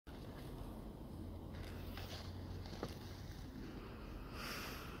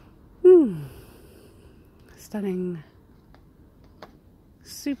stunning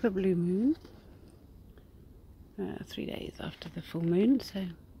super blue moon, 3 days after the full moon, so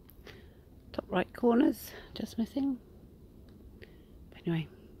top right corners just missing. But anyway,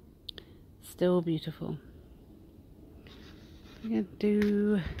 still beautiful. I'm going to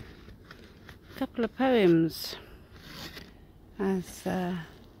do a couple of poems, as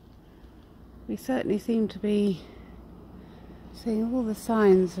we certainly seem to be seeing all the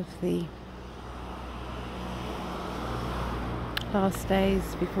signs of the last days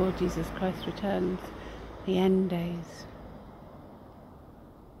before Jesus Christ returns, the end days.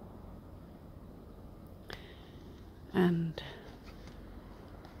 And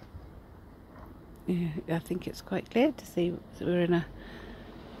yeah, I think it's quite clear to see that we're in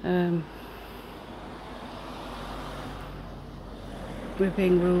a we're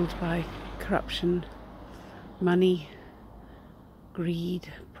being ruled by corruption, money, greed,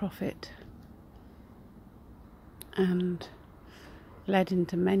 profit, and led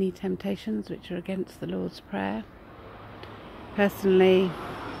into many temptations which are against the Lord's Prayer. Personally,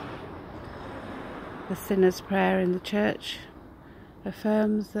 the sinner's prayer in the church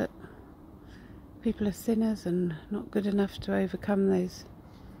affirms that people are sinners and not good enough to overcome those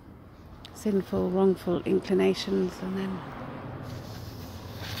sinful, wrongful inclinations, and then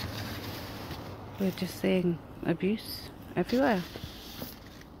we're just seeing abuse everywhere,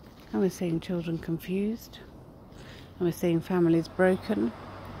 and we're seeing children confused, and we're seeing families broken.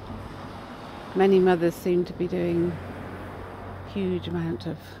 Many mothers seem to be doing huge amount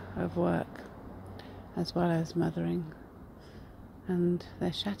of work as well as mothering, and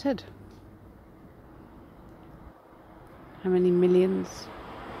they're shattered. How many millions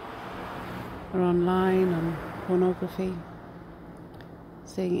are online on pornography,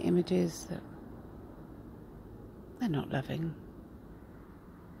 seeing images that they're not loving.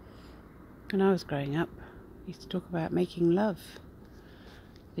 When I was growing up, I used to talk about making love.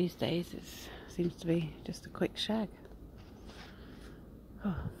 These days it seems to be just a quick shag.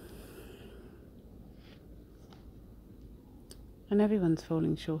 Oh. And everyone's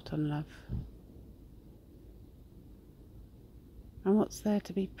falling short on love. And what's there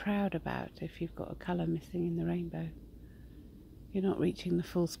to be proud about if you've got a colour missing in the rainbow? You're not reaching the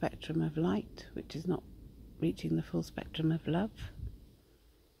full spectrum of light, which is not reaching the full spectrum of love.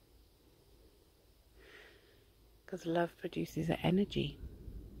 Because love produces energy,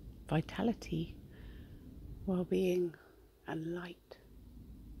 vitality, well-being, and light.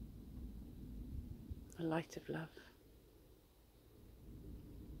 The light of love.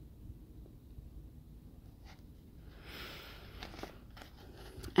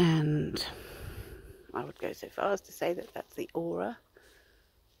 And I would go so far as to say that that's the aura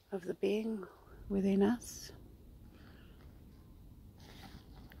of the being within us.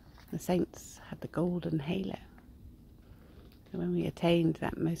 The saints had the golden halo. So when we attained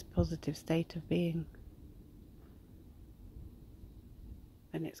that most positive state of being,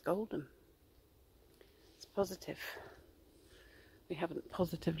 then it's golden. It's positive. We haven't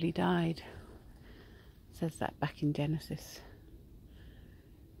positively died. It says that back in Genesis.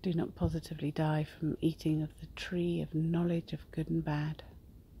 Do not positively die from eating of the tree of knowledge of good and bad.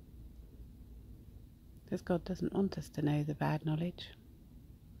 Because God doesn't want us to know the bad knowledge,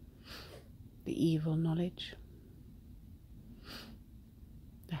 the evil knowledge,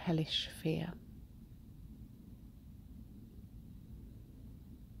 the hellish fear.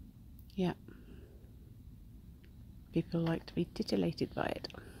 Yeah. People like to be titillated by it.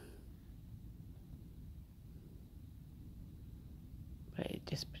 But it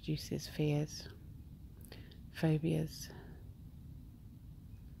just produces fears, phobias,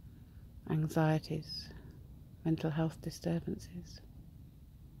 anxieties, mental health disturbances.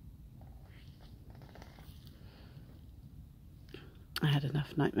 I had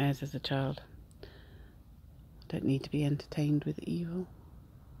enough nightmares as a child. I don't need to be entertained with evil.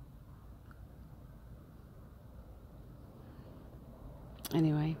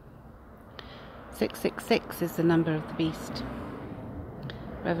 Anyway, 666 is the number of the beast.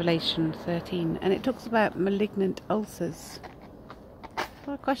 Revelation 13, and it talks about malignant ulcers.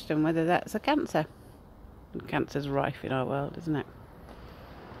 Well, I question whether that's a cancer. And cancer's rife in our world, isn't it?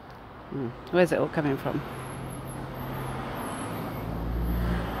 Where's it all coming from?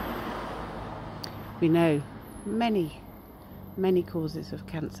 We know many, many causes of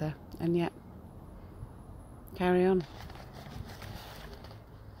cancer, and yet carry on.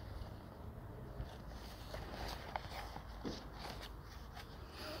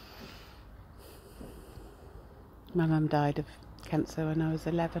 My mum died of cancer when I was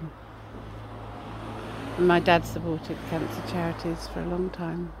 11. And my dad supported cancer charities for a long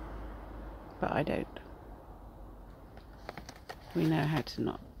time, but I don't. We know how to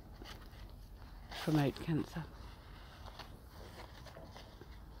not promote cancer.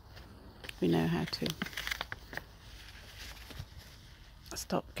 We know how to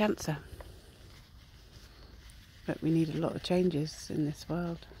stop cancer. But we need a lot of changes in this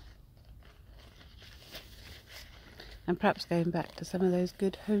world. And perhaps going back to some of those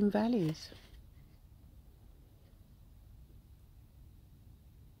good home values.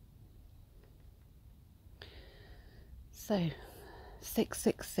 So,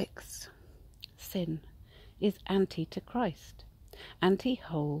 666, sin, is anti to Christ,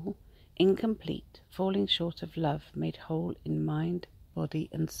 anti-whole, incomplete, falling short of love, made whole in mind, body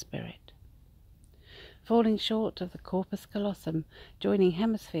and spirit. Falling short of the corpus callosum, joining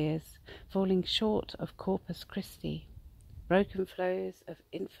hemispheres, falling short of corpus Christi, broken flows of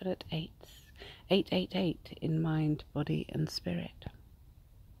infinite eights, 888 in mind, body and spirit.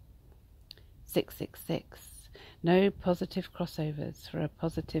 666. No positive crossovers for a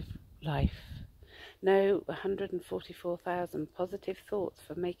positive life. No 144,000 positive thoughts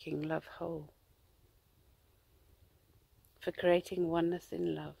for making love whole. For creating oneness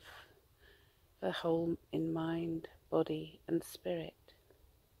in love. For whole in mind, body and spirit.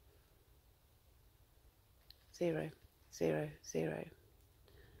 0, 0, 0.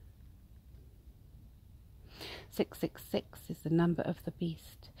 666 is the number of the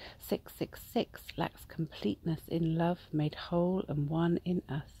beast. 666 lacks completeness in love, made whole and one in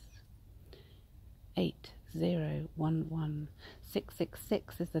us. 8011.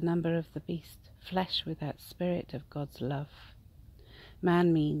 666 is the number of the beast, flesh without spirit of God's love.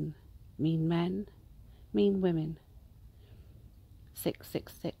 Man mean men, mean women.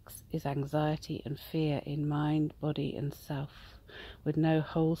 666 is anxiety and fear in mind, body and self, with no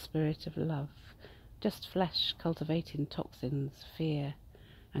whole spirit of love. Just flesh cultivating toxins, fear,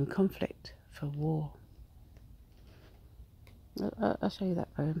 and conflict for war. I'll show you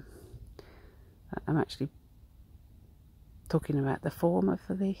that poem. I'm actually talking about the form of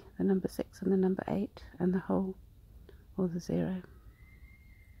the number 6 and the number 8 and the whole, or the 0.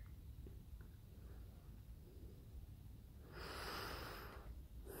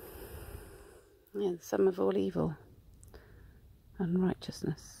 Yeah, the sum of all evil,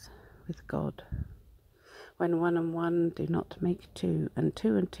 unrighteousness with God. When 1 and 1 do not make 2, and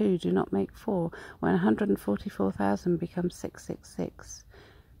 2 and 2 do not make 4, when 144,000 becomes 666,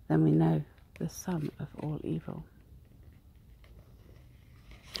 then we know the sum of all evil.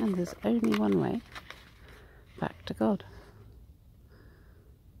 And there's only one way back to God.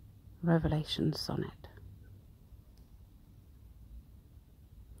 Revelation Sonnet.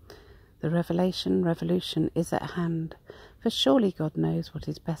 The revolution is at hand, for surely God knows what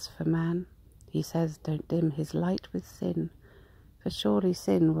is best for man. He says, don't dim his light with sin, for surely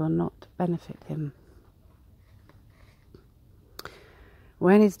sin will not benefit him.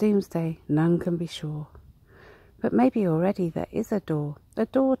 When is doomsday? None can be sure. But maybe already there is a door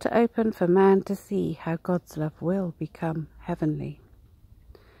to open for man to see how God's love will become heavenly.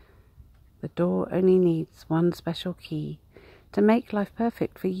 The door only needs one special key to make life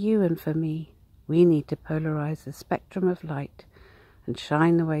perfect for you and for me. We need to polarize the spectrum of light and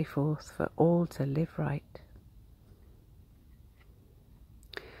shine the way forth for all to live right.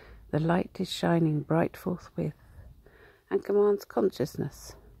 The light is shining bright forthwith and commands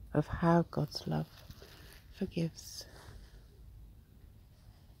consciousness of how God's love forgives.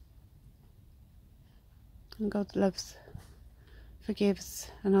 And God loves, forgives,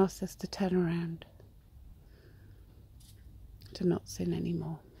 and asks us to turn around, to not sin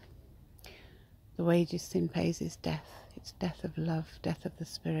anymore. The wages sin pays is death. It's death of love, death of the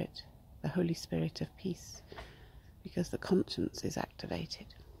Spirit, the Holy Spirit of peace, because the conscience is activated.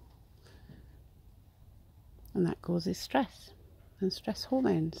 And that causes stress and stress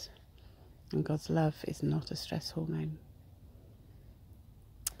hormones. And God's love is not a stress hormone,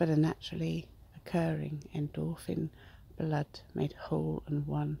 but a naturally occurring endorphin blood made whole and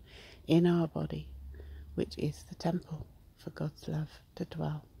one in our body, which is the temple for God's love to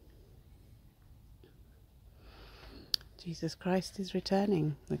dwell. Jesus Christ is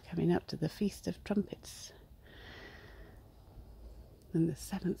returning. We're coming up to the Feast of Trumpets. And the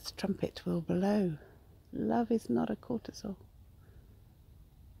 7th trumpet will blow. Love is not a cortisol.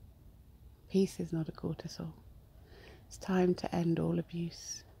 Peace is not a cortisol. It's time to end all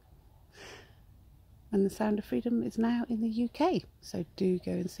abuse. And the Sound of Freedom is now in the UK. So do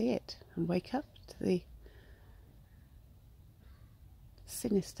go and see it and wake up to the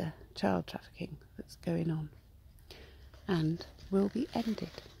sinister child trafficking that's going on. And will be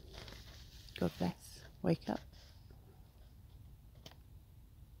ended. God bless. Wake up.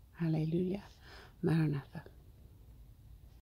 Hallelujah. Maranatha.